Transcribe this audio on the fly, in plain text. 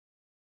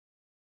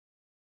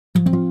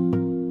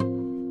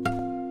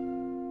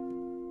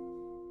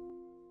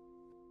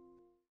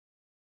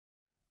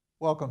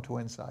Welcome to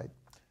Insight.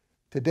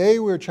 Today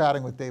we're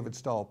chatting with David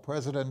Stull,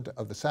 president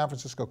of the San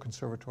Francisco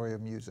Conservatory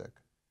of Music.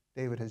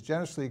 David has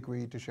generously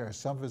agreed to share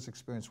some of his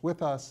experience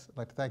with us. I'd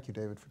like to thank you,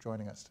 David, for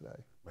joining us today.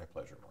 My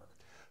pleasure, Mark.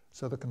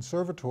 So the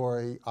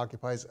conservatory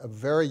occupies a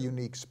very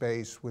unique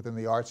space within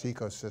the arts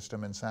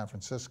ecosystem in San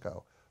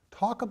Francisco.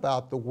 Talk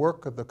about the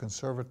work of the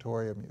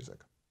Conservatory of Music.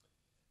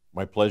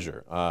 My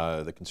pleasure.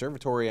 The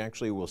Conservatory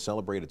actually will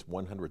celebrate its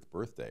 100th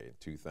birthday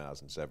in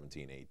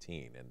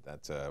 2017-18, and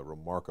that's a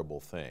remarkable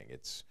thing.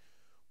 It's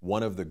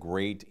one of the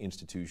great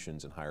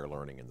institutions in higher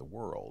learning in the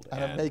world.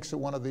 And it makes it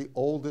one of the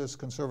oldest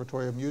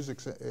Conservatory of Music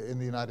in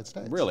the United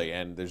States. Really,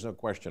 and there's no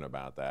question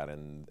about that,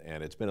 and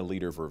it's been a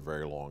leader for a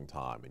very long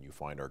time, and you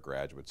find our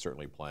graduates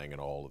certainly playing in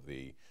all of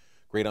the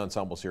great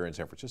ensembles here in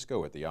San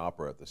Francisco, at the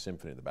Opera, at the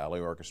Symphony, the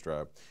Ballet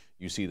Orchestra.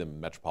 You see them in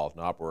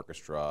Metropolitan Opera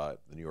Orchestra,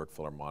 the New York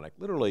Philharmonic,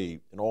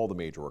 literally in all the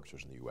major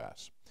orchestras in the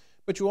U.S.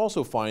 But you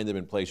also find them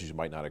in places you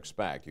might not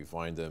expect. You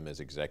find them as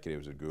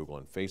executives at Google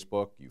and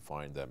Facebook. You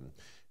find them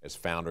as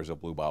founders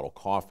of Blue Bottle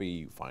Coffee.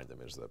 You find them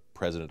as the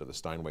president of the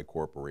Steinway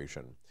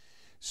Corporation.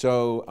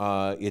 So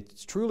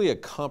it's truly a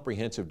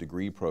comprehensive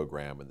degree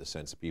program in the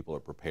sense that people are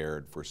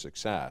prepared for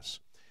success.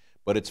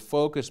 But its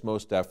focus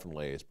most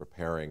definitely is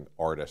preparing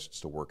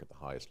artists to work at the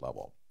highest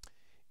level.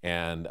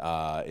 And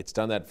it's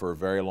done that for a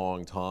very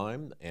long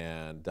time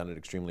and done it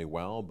extremely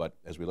well. But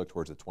as we look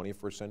towards the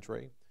 21st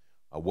century,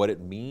 what it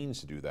means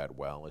to do that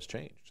well has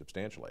changed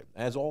substantially,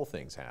 as all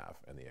things have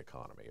in the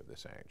economy of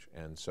this age.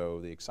 And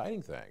so the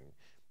exciting thing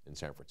in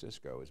San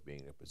Francisco is being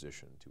in a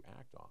position to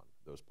act on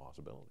those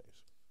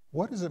possibilities.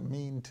 What does it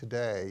mean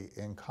today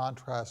in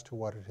contrast to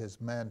what it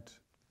has meant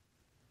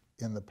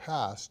in the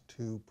past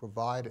to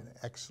provide an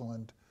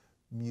excellent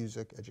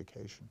music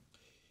education?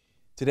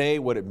 Today,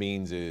 what it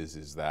means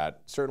is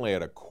that certainly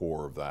at a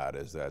core of that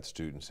is that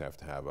students have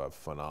to have a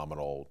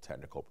phenomenal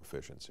technical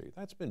proficiency.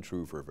 That's been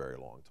true for a very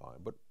long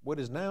time. But what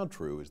is now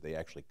true is they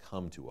actually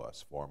come to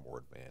us far more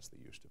advanced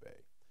than they used to be.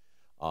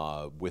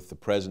 With the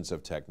presence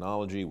of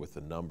technology, with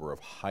the number of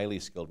highly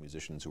skilled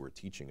musicians who are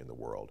teaching in the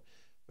world,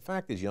 the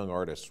fact is young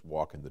artists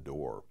walk in the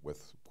door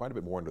with quite a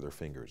bit more under their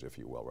fingers, if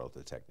you will,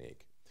 relative to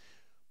technique.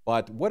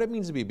 But what it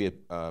means to be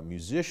a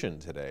musician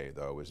today,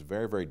 though, is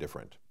very, very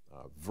different.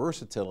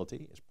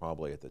 Versatility is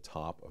probably at the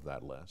top of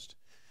that list.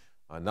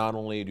 Not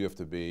only do you have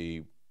to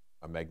be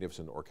a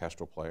magnificent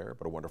orchestral player,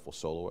 but a wonderful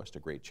soloist, a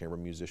great chamber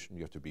musician.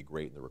 You have to be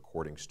great in the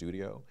recording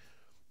studio.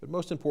 But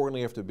most importantly,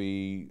 you have to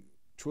be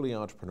truly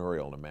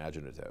entrepreneurial and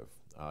imaginative.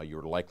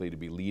 You're likely to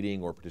be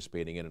leading or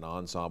participating in an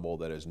ensemble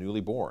that is newly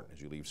born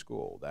as you leave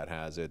school, that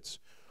has its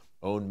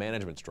own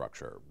management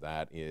structure,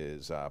 that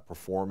is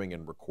performing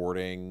and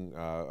recording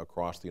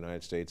across the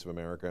United States of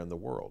America and the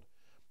world.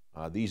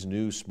 These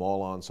new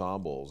small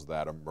ensembles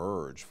that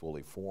emerge,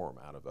 fully form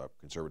out of a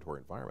conservatory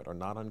environment are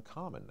not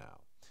uncommon now.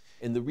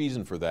 And the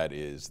reason for that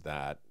is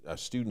that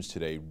students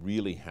today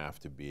really have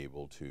to be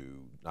able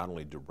to not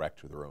only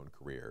direct their own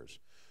careers,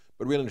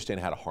 but really understand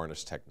how to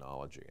harness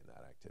technology in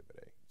that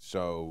activity.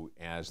 So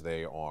as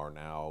they are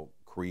now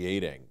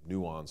creating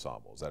new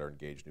ensembles that are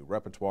engaged in new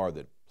repertoire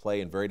that play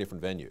in very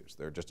different venues,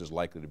 they're just as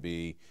likely to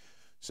be,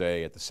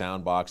 say, at the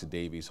Soundbox at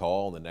Davies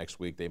Hall, and the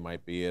next week they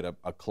might be at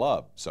a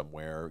club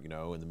somewhere, you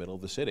know, in the middle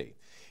of the city.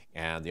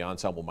 And the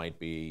ensemble might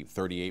be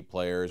 38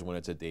 players when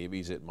it's at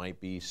Davies, it might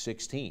be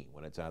 16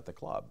 when it's at the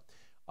club.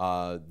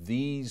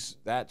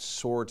 That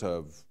sort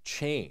of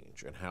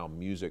change in how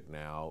music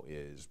now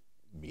is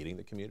meeting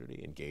the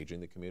community, engaging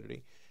the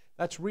community,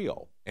 that's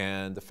real.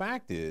 And the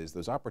fact is,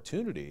 those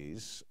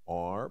opportunities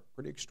are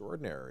pretty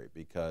extraordinary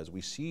because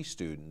we see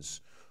students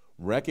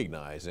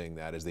recognizing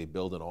that as they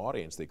build an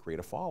audience, they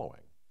create a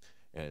following.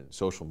 And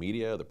social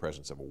media, the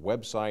presence of a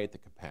website, the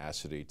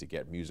capacity to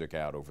get music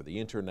out over the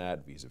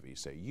internet, vis-a-vis,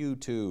 say,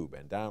 YouTube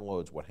and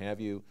downloads, what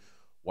have you,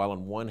 while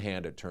on one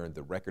hand it turned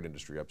the record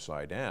industry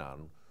upside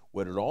down,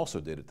 what it also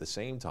did at the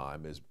same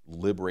time is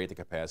liberate the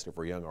capacity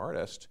for young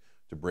artists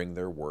to bring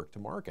their work to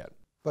market.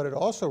 But it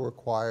also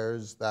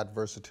requires that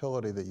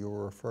versatility that you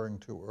were referring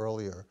to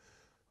earlier.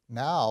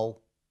 Now,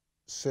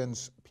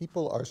 since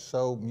people are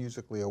so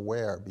musically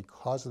aware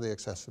because of the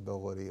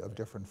accessibility of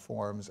different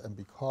forms and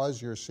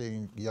because you're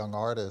seeing young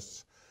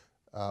artists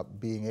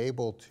being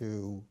able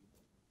to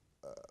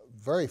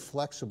very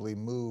flexibly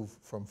move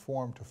from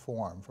form to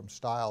form, from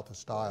style to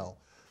style,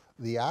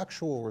 the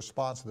actual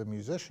response of the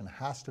musician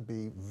has to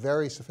be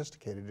very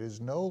sophisticated. It is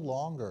no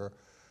longer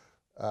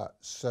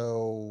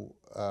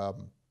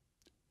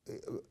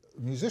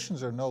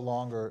musicians are no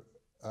longer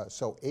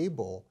so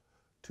able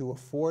to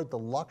afford the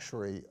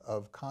luxury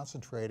of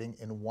concentrating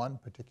in one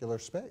particular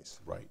space.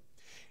 Right.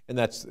 And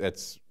that's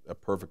a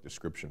perfect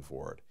description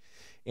for it.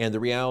 And the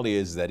reality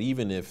is that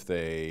even if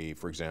they,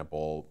 for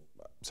example,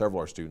 several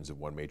of our students have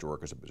won major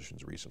orchestra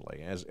positions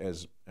recently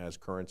as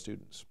current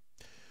students.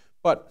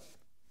 But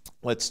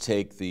let's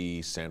take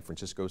the San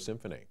Francisco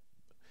Symphony.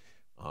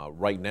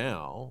 Right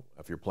now,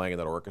 if you're playing in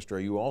that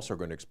orchestra, you also are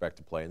going to expect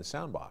to play in the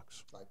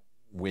Soundbox. Right.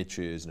 Which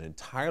is an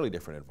entirely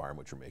different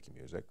environment you're making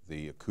music.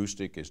 The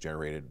acoustic is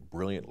generated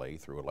brilliantly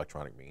through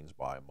electronic means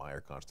by a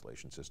Meyer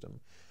Constellation system.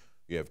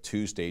 You have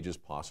 2 stages,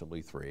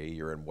 possibly 3.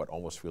 You're in what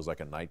almost feels like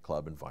a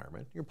nightclub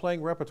environment. You're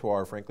playing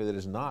repertoire, frankly, that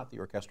is not the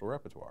orchestral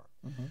repertoire.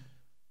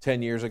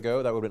 10 years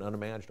ago, that would have been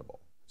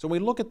unimaginable. So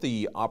when we look at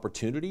the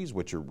opportunities,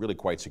 which are really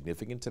quite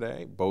significant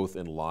today, both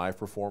in live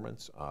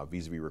performance,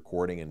 vis-a-vis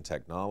recording and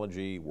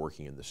technology,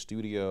 working in the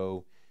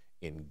studio,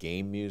 in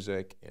game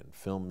music, in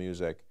film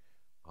music,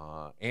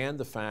 and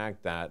the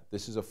fact that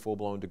this is a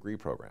full-blown degree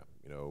program.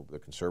 You know, the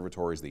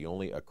conservatory is the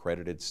only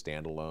accredited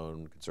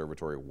standalone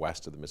conservatory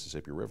west of the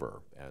Mississippi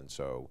River. And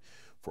so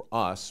for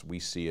us, we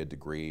see a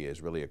degree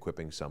as really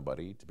equipping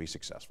somebody to be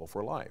successful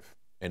for life.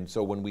 And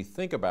so when we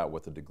think about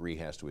what the degree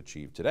has to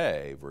achieve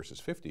today versus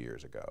 50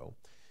 years ago,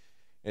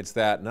 it's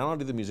that not only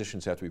do the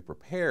musicians have to be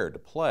prepared to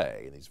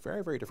play in these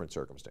very, very different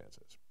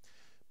circumstances,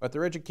 but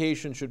their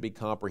education should be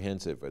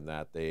comprehensive in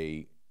that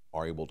they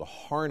are able to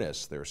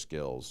harness their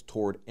skills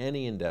toward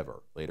any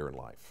endeavor later in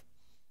life.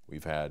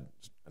 We've had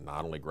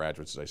not only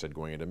graduates, as I said,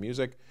 going into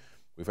music,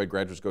 we've had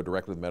graduates go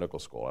directly to medical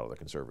school out of the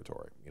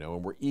conservatory, you know,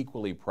 and we're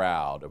equally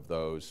proud of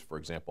those, for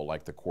example,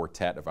 like the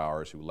quartet of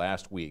ours who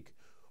last week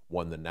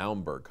won the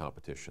Naumburg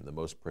competition, the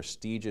most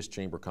prestigious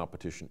chamber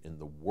competition in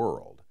the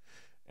world.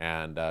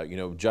 And, you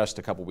know, just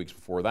a couple weeks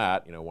before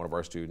that, you know, one of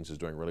our students is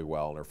doing really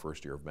well in her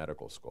first year of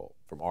medical school.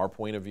 From our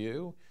point of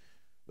view,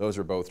 those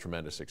are both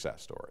tremendous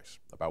success stories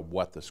about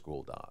what the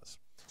school does.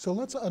 So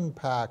let's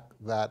unpack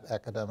that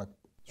academic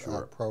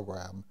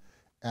program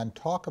and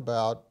talk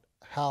about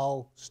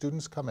how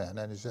students come in,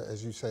 and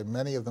as you say,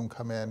 many of them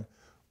come in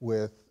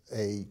with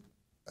a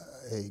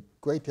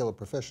great deal of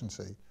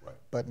proficiency,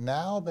 but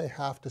now they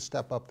have to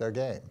step up their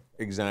game.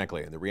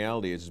 Exactly, and the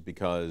reality is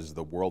because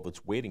the world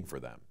that's waiting for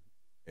them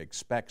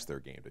expects their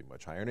game to be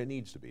much higher, and it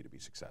needs to be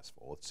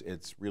successful.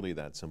 It's really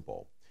that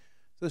simple.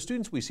 So the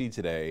students we see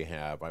today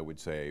have, I would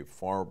say,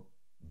 far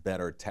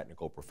better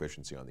technical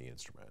proficiency on the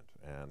instrument,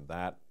 and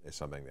that is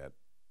something that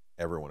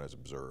everyone has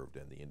observed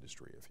in the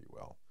industry, if you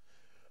will.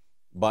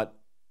 But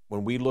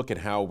when we look at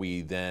how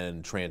we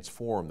then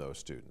transform those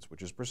students,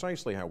 which is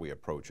precisely how we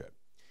approach it,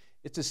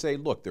 it's to say,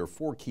 look, there are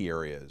 4 key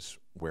areas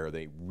where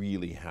they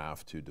really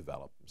have to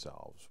develop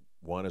themselves.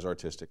 One is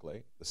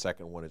artistically, the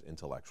second one is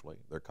intellectually,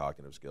 their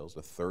cognitive skills,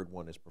 the third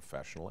one is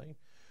professionally,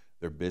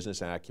 their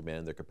business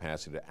acumen, their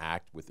capacity to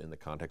act within the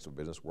context of a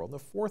business world, and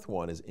the fourth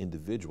one is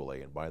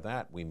individually, and by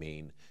that we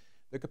mean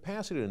their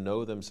capacity to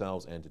know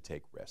themselves and to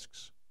take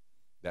risks.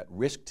 That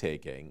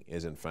risk-taking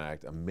is in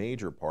fact a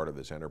major part of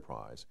this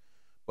enterprise.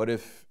 But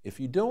if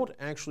you don't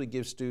actually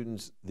give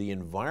students the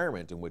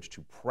environment in which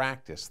to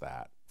practice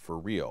that for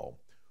real,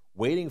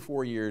 waiting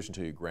 4 years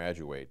until you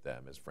graduate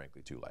them is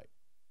frankly too late.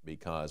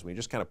 Because when you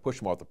just kind of push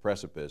them off the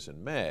precipice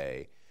in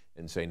May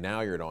and say, now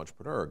you're an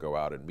entrepreneur, go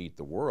out and meet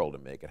the world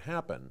and make it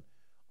happen,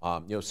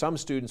 you know, some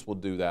students will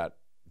do that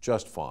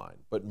just fine,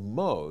 but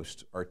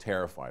most are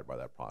terrified by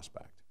that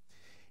prospect.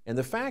 And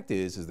the fact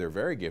is they're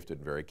very gifted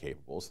and very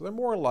capable, so they're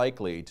more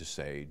likely to,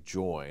 say,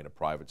 join a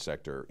private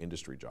sector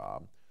industry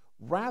job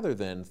rather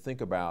than think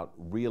about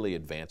really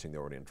advancing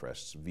their own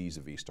interests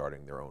vis-a-vis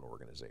starting their own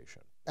organization.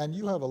 And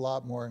you have a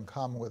lot more in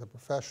common with a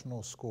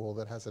professional school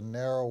that has a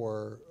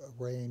narrower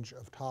range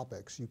of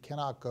topics. You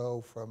cannot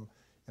go from,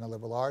 in a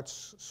liberal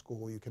arts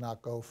school, you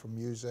cannot go from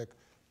music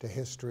to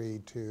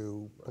history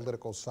to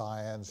political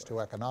science to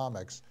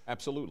economics.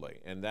 Absolutely,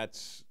 and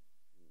that's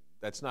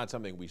not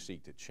something we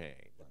seek to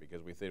change,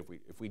 because we think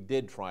if we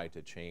did try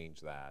to change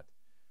that,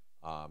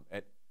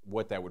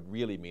 what that would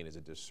really mean is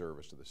a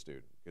disservice to the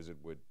student, because it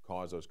would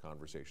cause those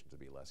conversations to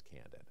be less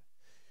candid.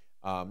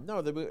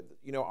 No,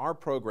 you know, our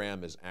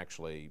program is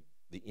actually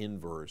the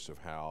inverse of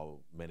how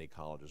many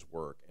colleges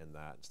work, in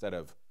that instead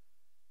of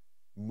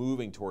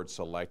moving towards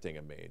selecting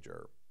a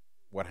major,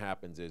 what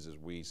happens is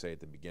we say at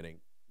the beginning,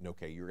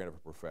 okay, you're going to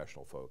have a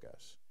professional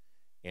focus.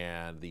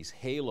 And these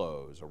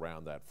halos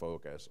around that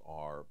focus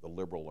are the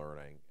liberal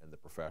learning and the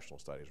professional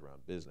studies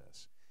around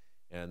business.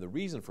 And the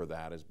reason for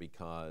that is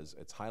because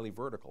it's highly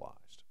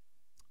verticalized.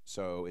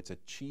 So it's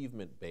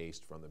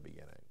achievement-based from the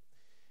beginning.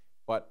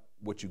 But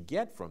what you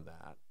get from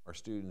that are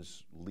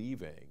students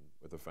leaving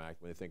with the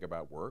fact when they think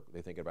about work,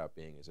 they think about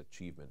being as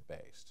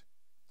achievement-based.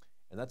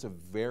 And that's a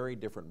very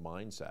different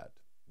mindset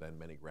than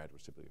many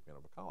graduates typically come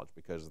out of college,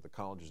 because the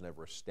college has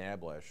never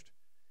established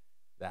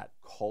that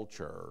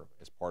culture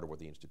as part of what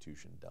the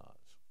institution does.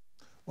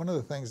 One of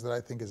the things that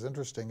I think is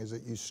interesting is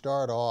that you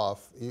start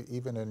off,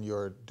 even in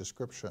your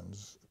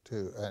descriptions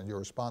and your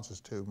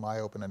responses to my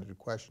open-ended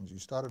questions, you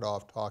started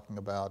off talking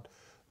about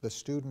the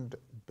student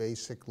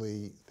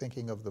basically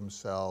thinking of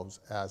themselves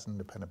as an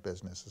independent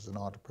business, as an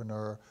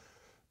entrepreneur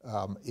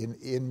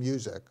in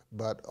music,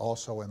 but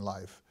also in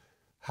life.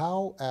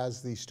 How,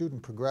 as the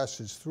student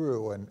progresses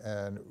through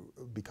and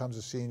becomes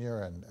a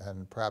senior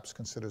and perhaps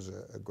considers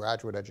a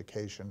graduate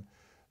education,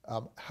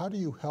 how do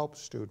you help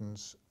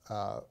students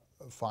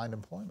find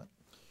employment?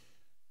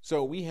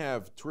 So we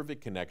have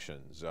terrific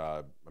connections,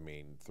 I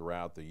mean,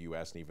 throughout the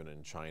U.S. and even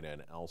in China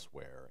and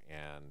elsewhere.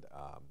 And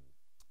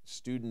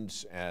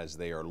students, as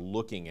they are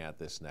looking at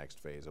this next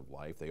phase of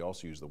life, they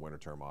also use the winter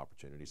term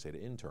opportunity, say, to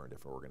intern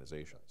different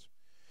organizations.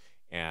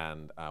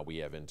 And we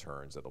have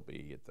interns that'll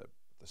be at the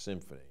the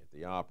symphony, at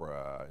the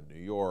opera, in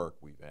New York.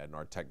 We've had in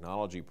our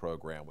technology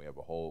program, we have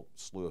a whole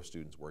slew of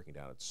students working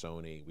down at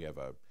Sony. We have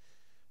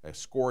a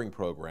scoring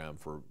program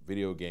for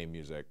video game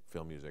music,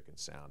 film music, and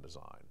sound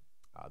design.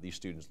 These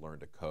students learn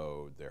to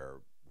code. They're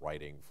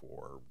writing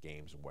for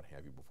games and what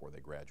have you before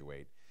they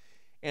graduate.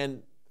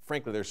 And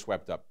frankly, they're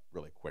swept up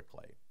really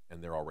quickly,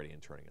 and they're already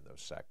interning in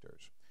those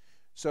sectors.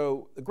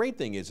 So the great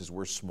thing is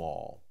we're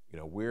small. You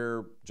know,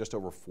 we're just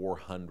over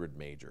 400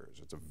 majors.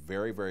 It's a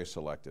very, very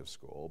selective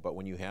school, but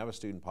when you have a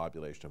student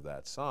population of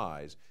that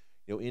size,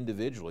 you know,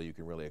 individually you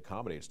can really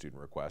accommodate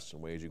student requests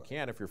in ways you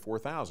can't if you're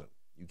 4,000.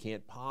 You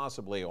can't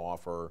possibly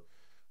offer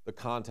the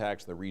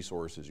contacts and the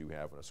resources you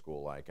have in a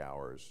school like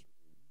ours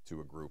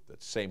to a group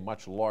that's, say,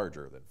 much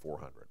larger than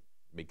 400,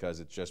 because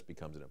it just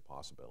becomes an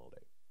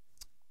impossibility.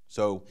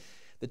 So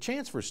the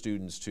chance for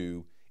students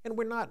to, and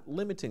we're not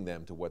limiting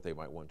them to what they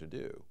might want to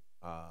do.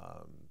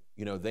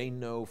 You know, they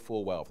know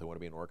full well if they want to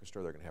be in an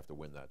orchestra, they're going to have to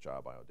win that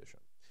job by audition.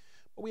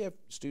 But we have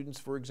students,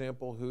 for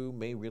example, who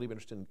may really be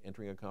interested in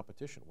entering a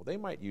competition. Well, they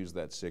might use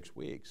that 6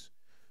 weeks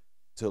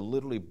to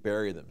literally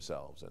bury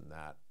themselves in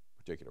that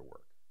particular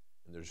work.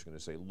 And they're just going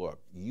to say, look,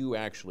 you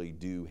actually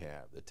do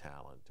have the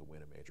talent to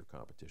win a major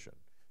competition.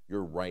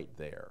 You're right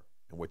there.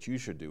 And what you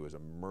should do is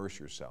immerse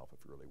yourself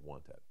if you really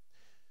want it.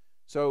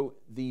 So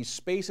these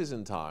spaces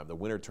in time, the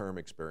winter term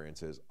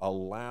experiences,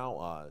 allow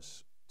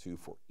us to,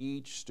 for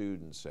each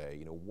student, say,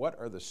 you know, what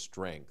are the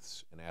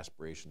strengths and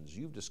aspirations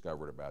you've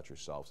discovered about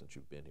yourself since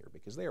you've been here?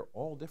 Because they are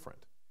all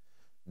different.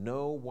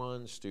 No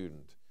one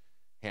student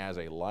has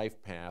a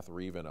life path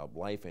or even a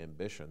life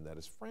ambition that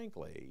is,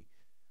 frankly,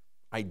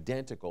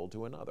 identical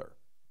to another.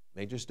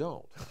 They just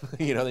don't.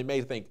 You know, they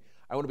may think,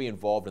 I want to be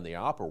involved in the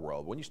opera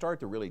world. When you start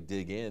to really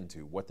dig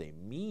into what they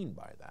mean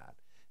by that,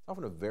 it's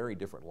often a very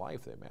different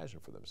life they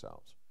imagine for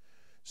themselves.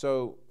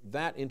 So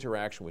that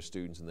interaction with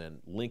students and then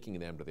linking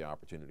them to the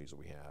opportunities that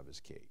we have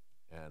is key.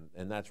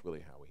 And that's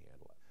really how we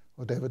handle it.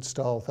 Well, David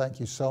Stull, thank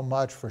you so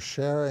much for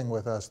sharing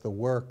with us the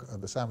work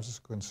of the San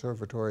Francisco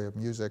Conservatory of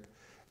Music,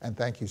 and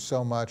thank you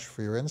so much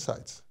for your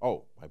insights.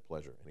 Oh, my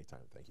pleasure.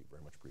 Anytime. Thank you.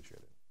 Very much appreciate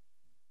it.